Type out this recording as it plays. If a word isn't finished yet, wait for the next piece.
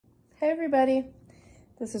Hey everybody,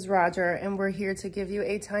 this is Roger and we're here to give you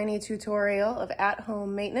a tiny tutorial of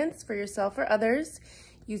at-home maintenance for yourself or others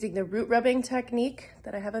using the root rubbing technique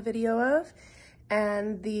that I have a video of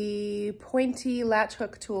and the pointy latch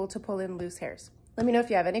hook tool to pull in loose hairs. Let me know if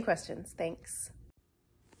you have any questions. Thanks.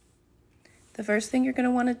 The first thing you're going to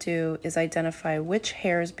want to do is identify which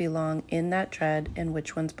hairs belong in that dread and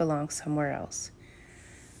which ones belong somewhere else.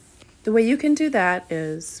 The way you can do that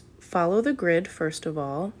is follow the grid first of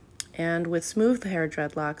all. And with smooth hair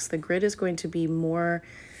dreadlocks, the grid is going to be more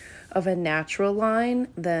of a natural line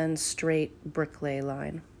than straight bricklay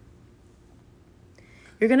line.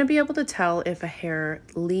 You're going to be able to tell if a hair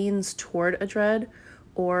leans toward a dread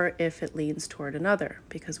or if it leans toward another,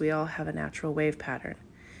 because we all have a natural wave pattern.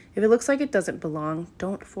 If it looks like it doesn't belong,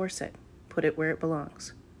 don't force it. Put it where it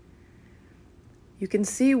belongs. You can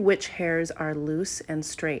see which hairs are loose and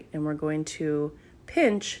straight, and we're going to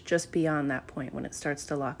pinch just beyond that point when it starts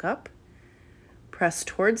to lock up. Press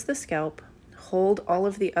towards the scalp, hold all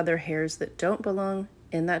of the other hairs that don't belong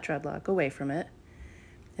in that dreadlock away from it,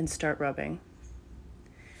 and start rubbing.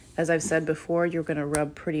 As I've said before, you're going to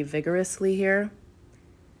rub pretty vigorously here.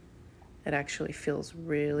 It actually feels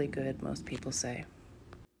really good, most people say.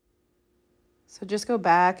 So just go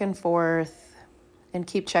back and forth and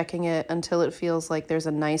keep checking it until it feels like there's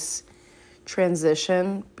a nice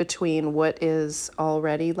transition between what is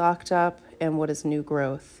already locked up and what is new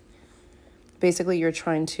growth. Basically, you're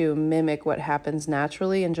trying to mimic what happens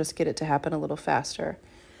naturally and just get it to happen a little faster.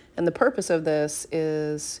 And the purpose of this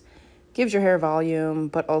is gives your hair volume,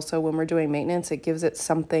 but also when we're doing maintenance, it gives it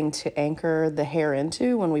something to anchor the hair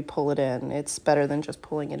into when we pull it in. It's better than just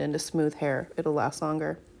pulling it into smooth hair. It'll last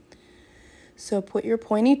longer. So put your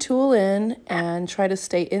pointy tool in and try to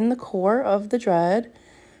stay in the core of the dread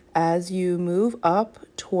as you move up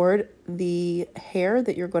toward the hair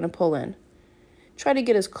that you're going to pull in. Try to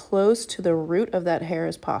get as close to the root of that hair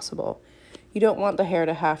as possible. You don't want the hair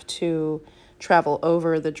to have to travel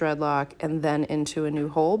over the dreadlock and then into a new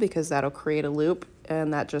hole, because that'll create a loop,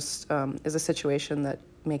 and that just is a situation that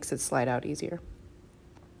makes it slide out easier.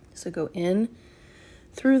 So go in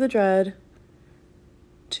through the dread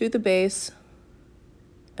to the base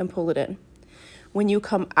and pull it in. When you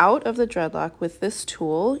come out of the dreadlock with this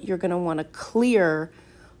tool, you're going to want to clear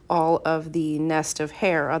all of the nest of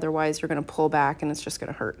hair. Otherwise, you're going to pull back and it's just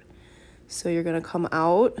going to hurt. So you're going to come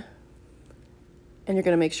out and you're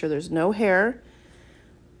going to make sure there's no hair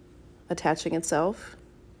attaching itself.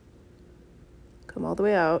 Come all the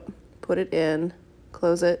way out, put it in,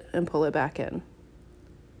 close it, and pull it back in.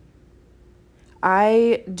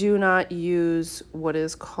 I do not use what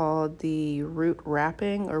is called the root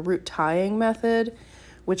wrapping or root tying method,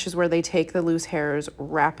 which is where they take the loose hairs,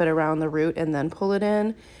 wrap it around the root, and then pull it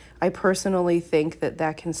in. I personally think that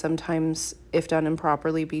that can sometimes, if done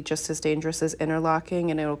improperly, be just as dangerous as interlocking,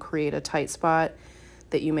 and it'll create a tight spot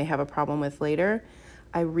that you may have a problem with later.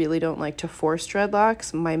 I really don't like to force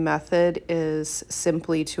dreadlocks. My method is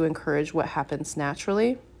simply to encourage what happens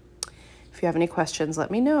naturally. If you have any questions, let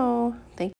me know. Thank you.